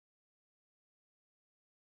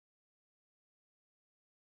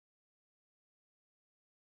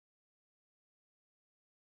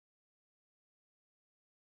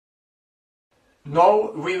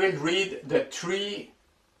now we will read the 3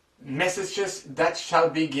 messages that shall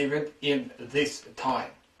be given in this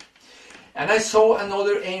time. And I saw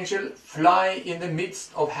another angel fly in the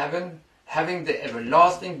midst of heaven, having the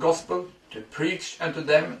everlasting gospel to preach unto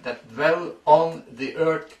them that dwell on the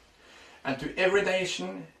earth, and to every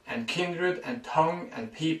nation and kindred and tongue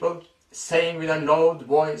and people, saying with a loud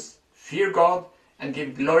voice, Fear God, and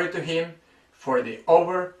give glory to him, for the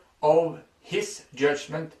hour of his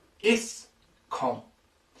judgment is come.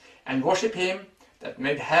 And worship him that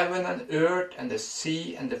made heaven and earth and the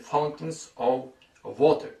sea and the fountains of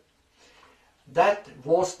water. That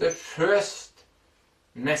was the first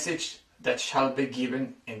message that shall be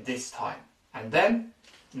given in this time. And then,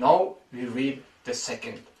 now we read the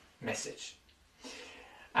second message.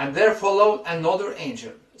 And there followed another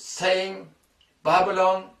angel, saying,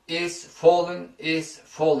 Babylon is fallen,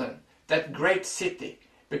 that great city,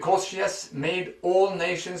 because she has made all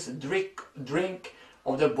nations drink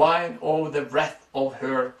of the wine of the wrath of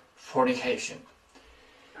her fornication.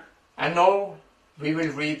 And now we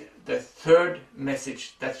will read the third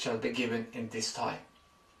message that shall be given in this time.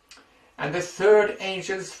 And the third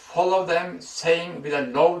angel followed them, saying with a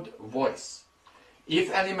loud voice,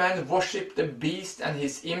 If any man worship the beast and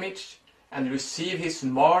his image, and receive his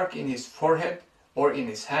mark in his forehead or in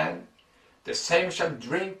his hand, the same shall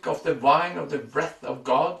drink of the wine of the wrath of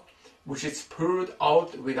God, which is poured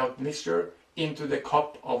out without mixture into the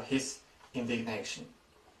cup of his indignation.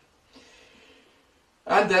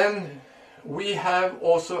 And then we have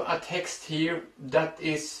also a text here that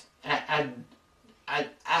is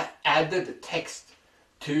added text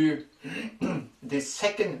to the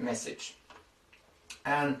second message.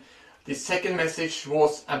 And the second message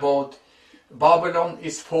was about Babylon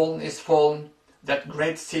is fallen, that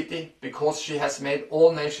great city, because she has made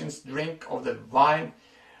all nations drink of the wine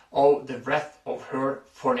of the wrath of her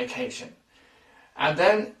fornication. And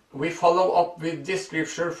then we follow up with this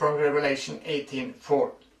scripture from Revelation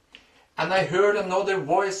 18:4. And I heard another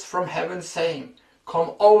voice from heaven saying,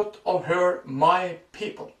 Come out of her, my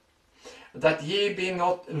people, that ye be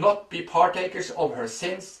not be partakers of her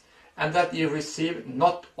sins, and that ye receive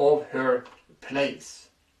not of her plagues.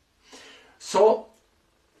 So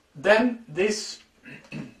then this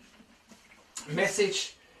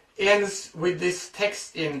message ends with this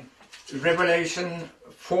text in Revelation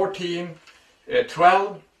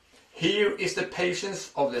 14:12. Here is the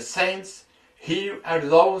patience of the saints. Here are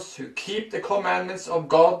those who keep the commandments of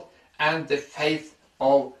God and the faith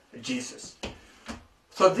of Jesus.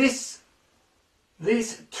 So these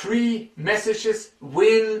 3 messages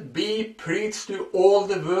will be preached to all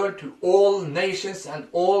the world, to all nations and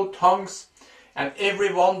all tongues, and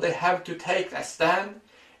everyone they have to take a stand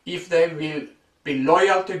if they will be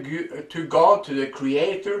loyal to God, to the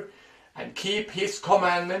Creator, and keep His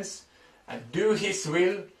commandments and do His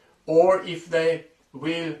will, or if they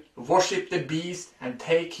will worship the beast and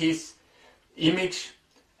take his image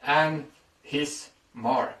and his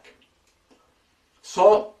mark.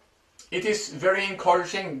 So it is very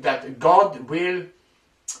encouraging that God will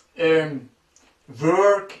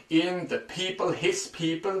work in the people, his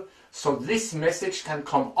people, so this message can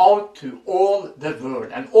come out to all the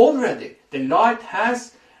world. And already the light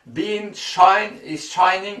has been is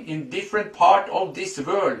shining in different parts of this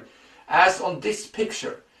world, as on this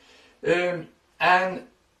picture. And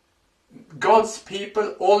God's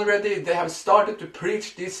people already, they have started to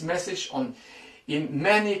preach this message in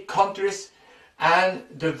many countries, and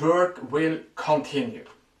the work will continue.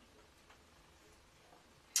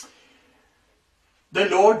 The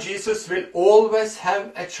Lord Jesus will always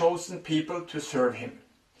have a chosen people to serve Him.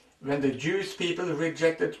 When the Jewish people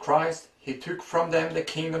rejected Christ, He took from them the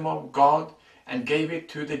kingdom of God and gave it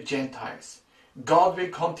to the Gentiles. God will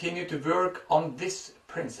continue to work on this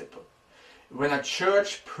principle. When a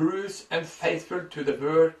church proves unfaithful to the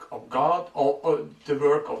work of God or the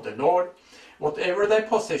work of the Lord, whatever their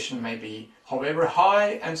position may be, however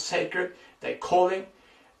high and sacred their calling,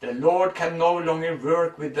 the Lord can no longer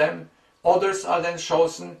work with them. Others are then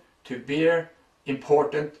chosen to bear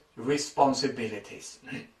important responsibilities.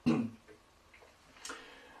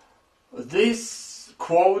 This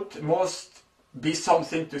quote must be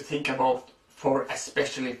something to think about,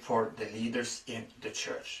 especially for the leaders in the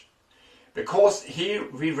church. Because here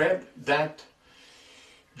we read that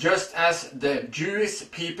just as the Jewish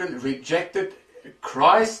people rejected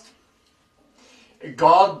Christ,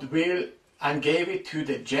 God will and gave it to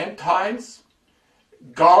the Gentiles,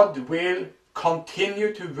 God will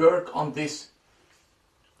continue to work on this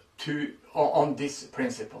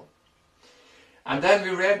principle. And then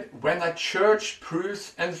we read, when a church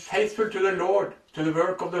proves unfaithful to the Lord, to the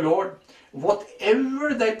work of the Lord,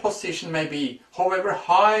 whatever their position may be, however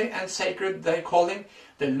high and sacred their calling,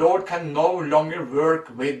 the Lord can no longer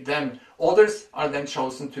work with them. Others are then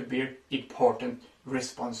chosen to bear important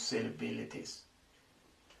responsibilities.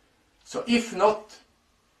 So if not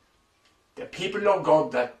the people of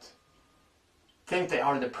God that think they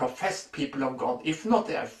are the professed people of God, if not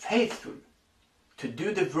they are faithful to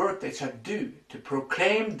do the work they shall do, to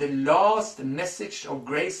proclaim the last message of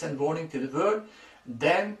grace and warning to the world,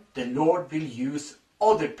 then the Lord will use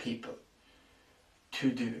other people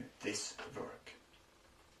to do this work.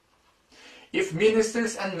 If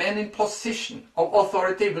ministers and men in position of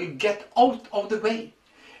authority will get out of the way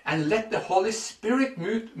and let the Holy Spirit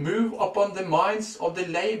move upon the minds of the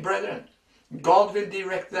lay brethren, God will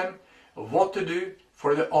direct them what to do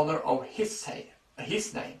for the honor of His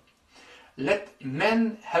name. Let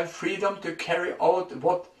men have freedom to carry out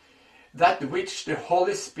that which the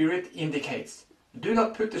Holy Spirit indicates. Do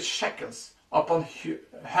not put the shackles upon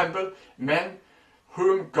humble men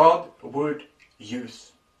whom God would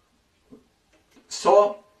use.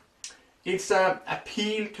 So it's an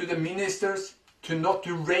appeal to the ministers to not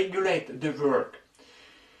to regulate the work.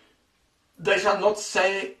 They shall not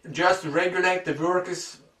say just regulate the work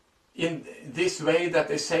is in this way, that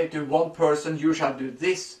they say to one person you shall do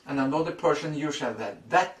this and another person you shall do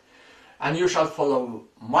that, and you shall follow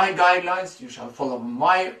my guidelines, you shall follow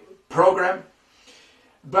my program.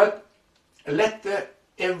 But let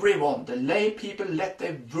everyone, the lay people, let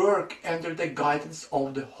them work under the guidance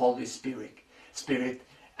of the Holy Spirit,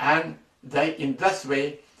 and they, in this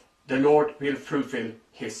way the Lord will fulfill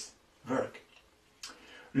His work.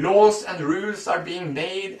 Laws and rules are being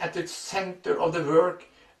made at the center of the work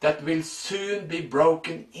that will soon be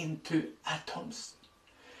broken into atoms.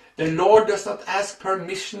 The Lord does not ask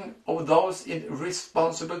permission of those in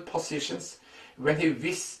responsible positions when He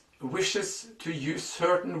wishes to use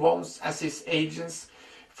certain ones as His agents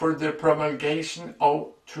for the promulgation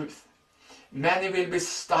of truth. Many will be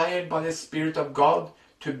stirred by the Spirit of God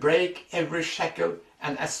to break every shackle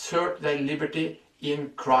and assert their liberty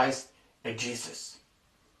in Christ Jesus.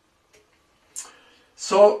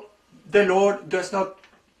 So the Lord does not,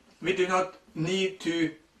 we do not need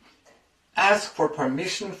to ask for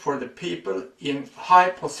permission for the people in high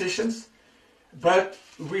positions, but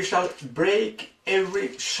we shall break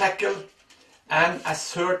every shackle and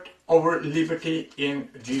assert our liberty in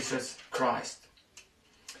Jesus Christ.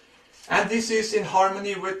 And this is in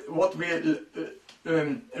harmony with what we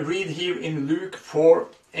read here in Luke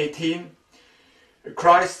 4:18.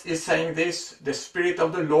 Christ is saying this: the Spirit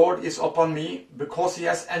of the Lord is upon me, because He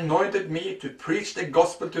has anointed me to preach the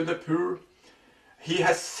gospel to the poor. He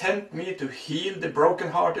has sent me to heal the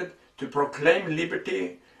brokenhearted, to proclaim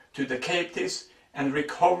liberty to the captives, and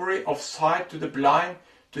recovery of sight to the blind,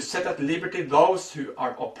 to set at liberty those who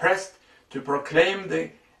are oppressed, to proclaim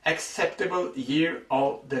the acceptable year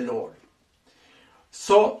of the Lord.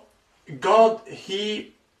 So God,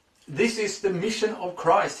 this is the mission of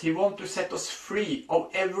Christ. He wants to set us free of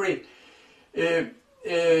every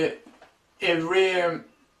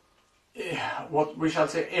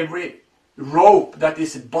rope that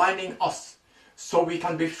is binding us, so we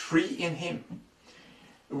can be free in Him.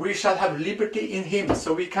 We shall have liberty in Him,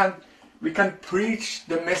 so we can preach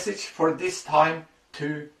the message for this time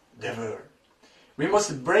to the world. We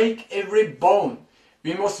must break every bone.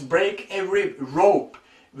 We must break every rope.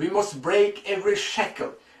 We must break every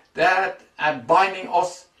shackle that are binding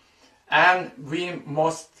us, and we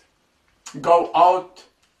must go out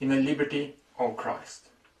in the liberty of Christ.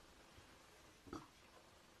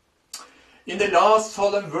 In the last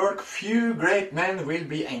solemn work, few great men will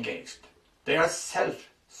be engaged. They are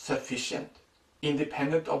self-sufficient,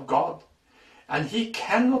 independent of God, and He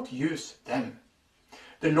cannot use them.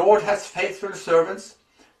 The Lord has faithful servants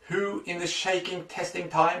who, in the shaking testing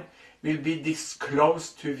time, will be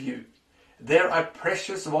disclosed to view. There are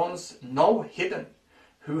precious ones, no hidden,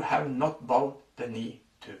 who have not bowed the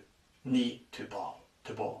knee to bow.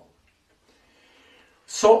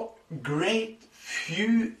 So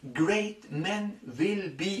few great men will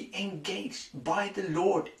be engaged by the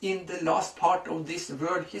Lord in the last part of this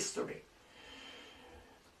world history.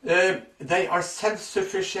 They are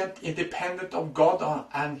self-sufficient, independent of God,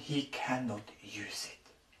 and He cannot use it.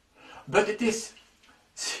 But it is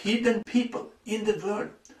hidden people in the world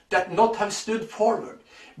that not have stood forward.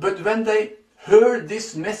 But when they heard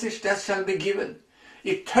this message that shall be given,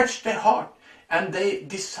 it touched their heart, and they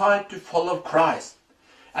decide to follow Christ.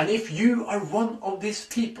 And if you are one of these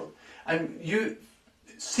people, and you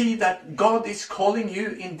see that God is calling you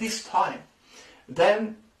in this time,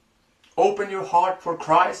 then open your heart for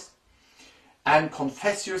Christ and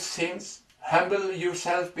confess your sins humble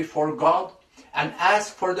yourself before God and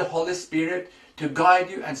ask for the Holy Spirit to guide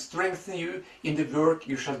you and strengthen you in the work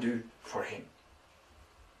you shall do for Him.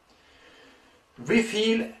 We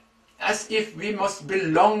feel as if we must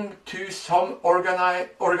belong to some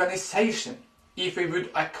organization if we would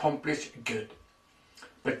accomplish good.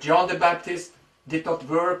 But John the Baptist did not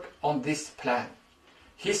work on this plan.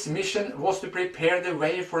 His mission was to prepare the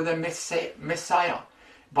way for the Messiah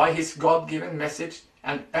by his God-given message,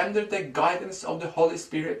 and under the guidance of the Holy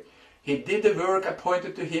Spirit, he did the work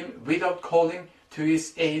appointed to him without calling to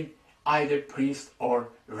his aid either priest or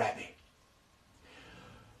rabbi.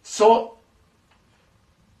 So,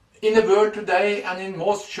 in the world today and in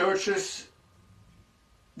most churches,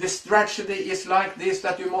 the strategy is like this,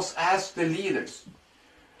 that you must ask the leaders.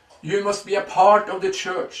 You must be a part of the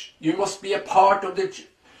church. You must be a part of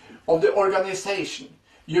the organization.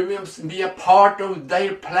 You must be a part of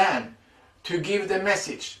their plan to give the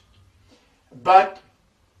message. But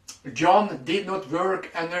John did not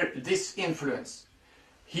work under this influence.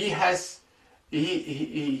 He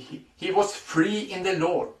was free in the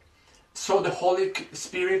Lord, so the Holy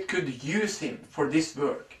Spirit could use him for this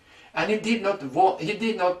work. And he did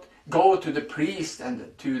not go to the priest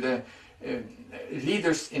and to the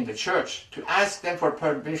leaders in the church to ask them for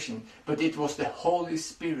permission, but it was the Holy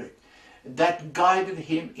Spirit that guided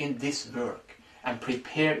him in this work and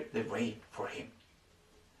prepared the way for him.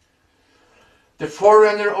 The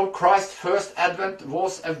forerunner of Christ's first advent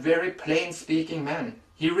was a very plain-speaking man.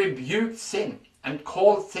 He rebuked sin and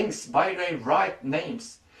called things by their right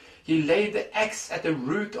names. He laid the axe at the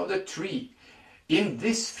root of the tree. In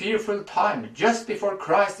this fearful time, just before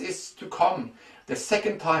Christ is to come the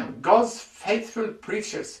second time, God's faithful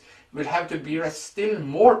preachers will have to bear a still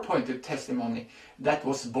more pointed testimony that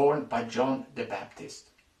was borne by John the Baptist.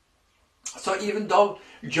 So even though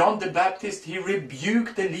John the Baptist, he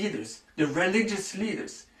rebuked the leaders, the religious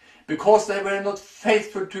leaders, because they were not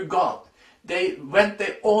faithful to God. They went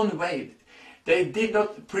their own way. They did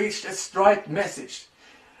not preach a straight message.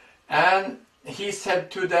 And he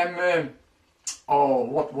said to them,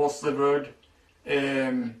 what was the word?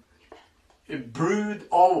 A brood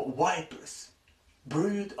of vipers.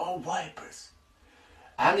 Brood of vipers.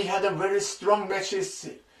 And he had a very strong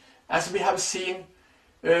message, as we have seen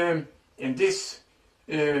in this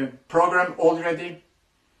program already.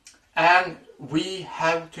 And we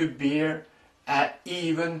have to bear an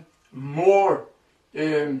even more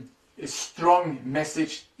strong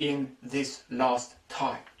message in this last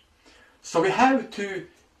time. So we have to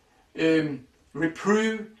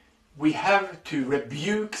reprove, we have to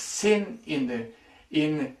rebuke sin in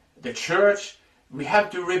the church. We have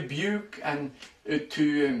to rebuke and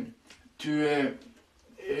to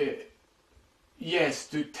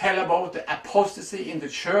tell about the apostasy in the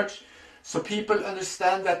church, so people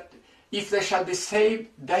understand that if they shall be saved,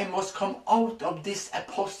 they must come out of this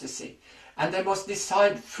apostasy, and they must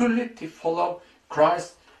decide fully to follow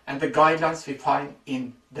Christ and the guidelines we find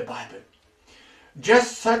in the Bible.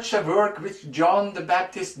 Just such a work which John the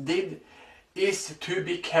Baptist did is to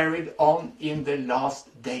be carried on in the last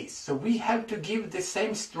days. So we have to give the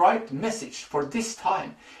same straight message for this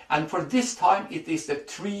time. And for this time it is the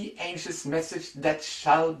three angels' message that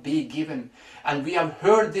shall be given. And we have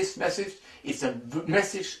heard this message. It's a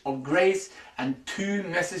message of grace and two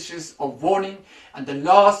messages of warning. And the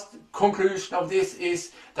last conclusion of this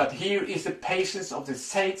is that here is the patience of the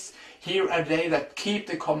saints. Here are they that keep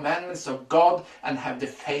the commandments of God and have the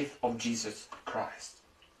faith of Jesus Christ.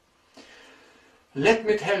 Let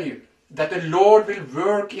me tell you that the Lord will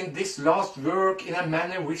work in this last work in a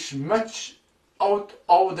manner which much out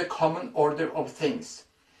of the common order of things,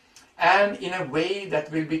 and in a way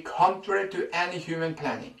that will be contrary to any human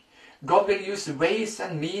planning. God will use ways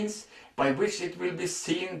and means by which it will be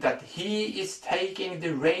seen that He is taking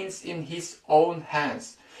the reins in His own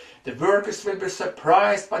hands. The workers will be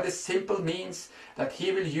surprised by the simple means that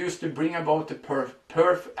He will use to bring about the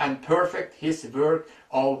perfect His work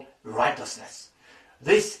of righteousness.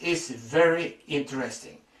 This is very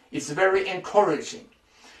interesting. It's very encouraging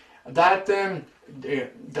that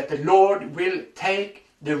the Lord will take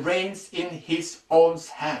the reins in His own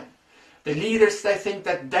hand. The leaders, they think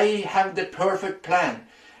that they have the perfect plan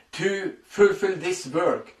to fulfill this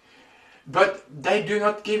work, but they do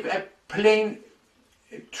not give a plain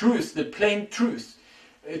truth, the plain truth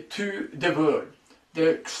to the world,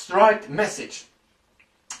 the straight message.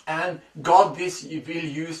 And God will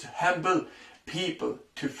use humble people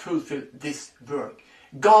to fulfill this work.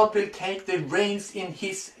 God will take the reins in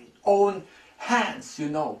His own hands, you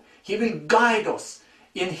know. He will guide us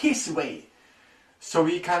in His way, so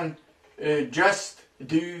we can just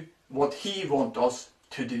do what He wants us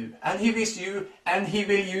to do. And He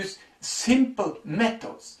will use simple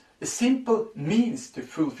methods, the simple means to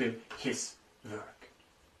fulfill His work.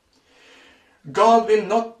 God will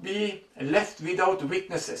not be left without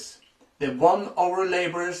witnesses. The 1 hour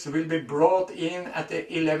laborers will be brought in at the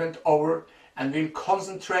 11th hour and will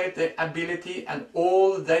concentrate their ability and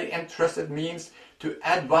all their entrusted means to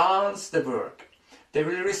advance the work. They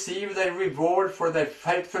will receive their reward for their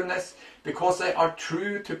faithfulness because they are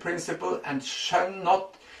true to principle and shun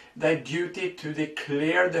not their duty to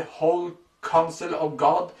declare the whole counsel of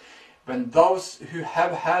God. When those who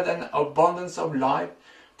have had an abundance of life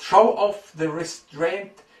throw off the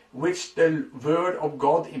restraint which the word of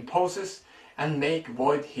God imposes and make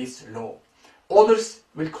void His law, others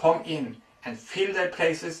will come in and fill their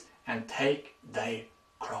places and take their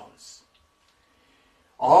crowns.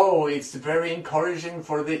 Oh, it's very encouraging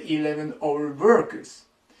for the 11th-hour workers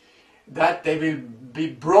that they will be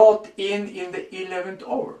brought in the 11th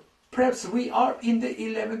hour. Perhaps we are in the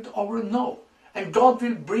 11th hour now, and God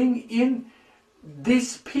will bring in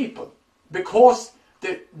these people because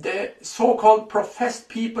the so-called professed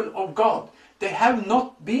people of God, they have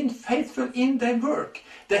not been faithful in their work.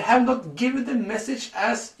 They have not given the message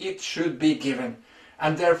as it should be given.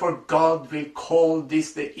 And therefore God will call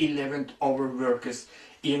this the 11th hour workers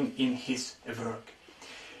in His work.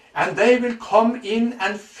 And they will come in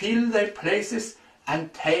and fill their places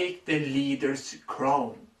and take the leader's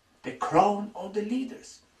crown. The crown of the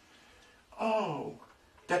leaders. Oh,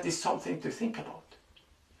 that is something to think about.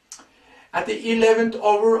 At the 11th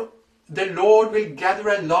hour, the Lord will gather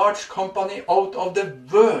a large company out of the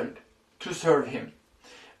world to serve Him.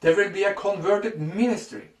 There will be a converted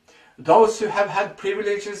ministry. Those who have had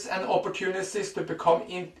privileges and opportunities to become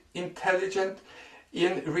intelligent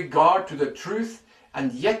in regard to the truth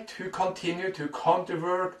and yet who continue to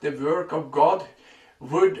counterwork the work of God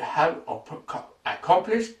would have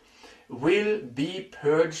accomplished will be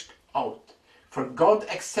purged out. For God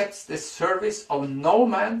accepts the service of no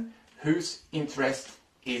man whose interest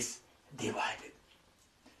is divided.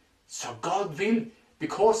 So God will,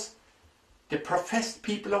 because the professed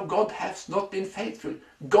people of God have not been faithful,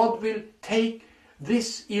 God will take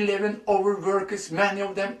these 11-hour workers, many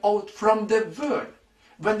of them, out from the world.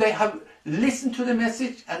 When they have listened to the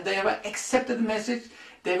message and they have accepted the message,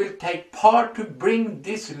 they will take part to bring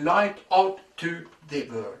this light out to the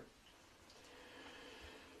world.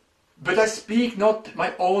 But I speak not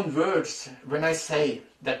my own words when I say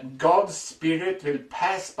that God's Spirit will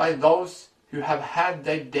pass by those who have had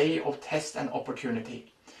their day of test and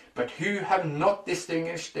opportunity, but who have not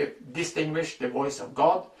distinguished the voice of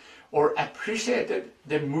God or appreciated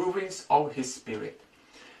the movings of His Spirit.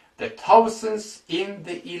 The thousands in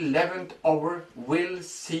the 11th hour will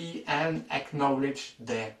see and acknowledge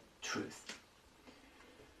the truth.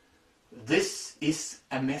 This is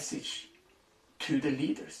a message to the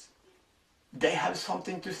leaders. They have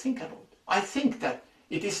something to think about. I think that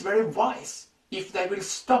it is very wise if they will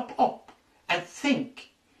stop up and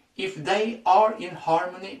think if they are in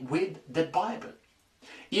harmony with the Bible.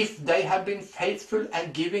 If they have been faithful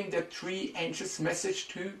at giving the 3 angels' message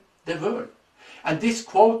to the world. And this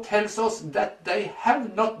quote tells us that they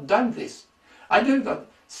have not done this. I do not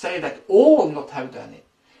say that all not have done it,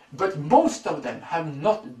 but most of them have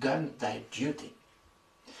not done their duty.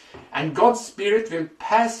 And God's Spirit will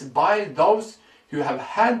pass by those who have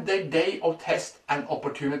had their day of test and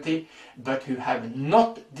opportunity, but who have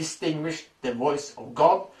not distinguished the voice of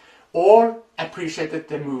God or appreciated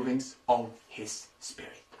the movings of His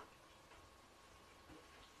Spirit.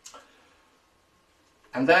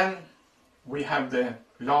 And then we have the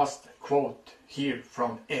last quote here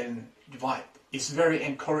from Ellen White. It's a very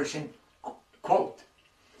encouraging quote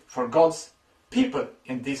for God's people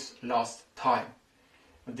in this last time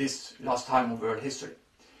of world history.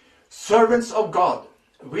 Servants of God,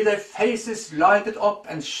 with their faces lighted up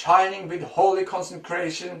and shining with holy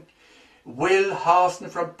consecration, will hasten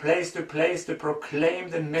from place to place to proclaim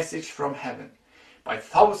the message from heaven. By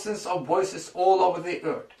thousands of voices all over the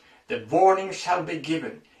earth, the warning shall be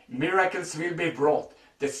given, miracles will be wrought,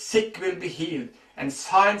 the sick will be healed, and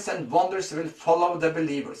signs and wonders will follow the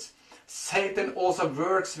believers. Satan also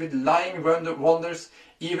works with lying wonders,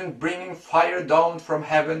 even bringing fire down from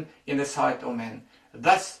heaven in the sight of men.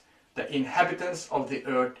 Thus the inhabitants of the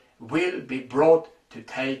earth will be brought to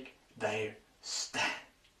take their stand.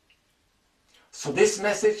 So this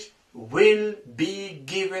message will be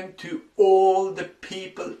given to all the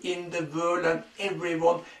people in the world, and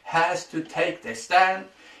everyone has to take their stand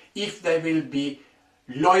if they will be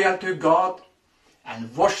loyal to God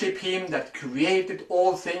and worship Him that created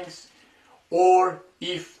all things, or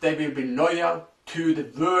if they will be loyal to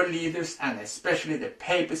the world leaders and especially the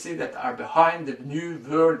papacy that are behind the new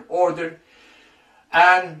world order.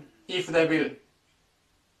 And if they will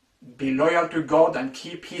be loyal to God and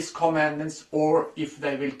keep His commandments, or if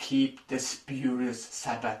they will keep the spurious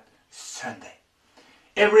Sabbath Sunday.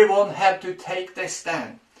 Everyone had to take their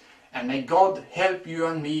stand, and may God help you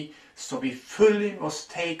and me, so we fully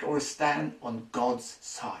must take our stand on God's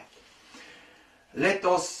side. Let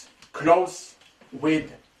us close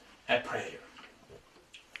with a prayer.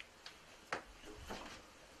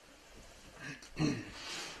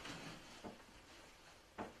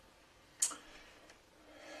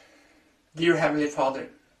 Dear Heavenly Father,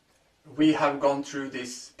 we have gone through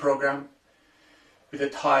this program with the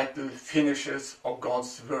title Finishers of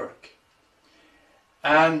God's Work.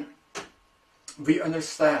 And we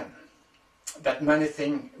understand that many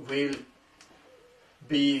things will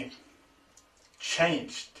be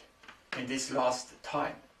changed in this last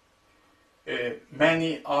time.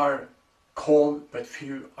 Many are called, but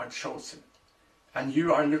few are chosen. And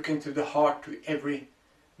you are looking to the heart to every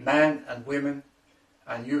man and woman,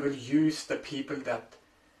 and you will use the people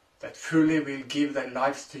that fully will give their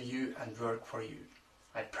lives to you and work for you.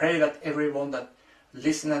 I pray that everyone that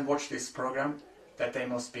listen and watch this program, that they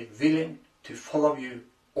must be willing to follow you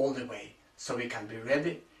all the way, so we can be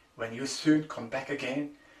ready when you soon come back again,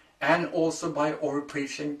 and also by our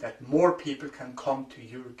preaching that more people can come to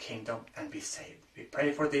your kingdom and be saved. We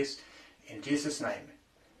pray for this in Jesus' name.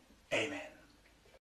 Amen.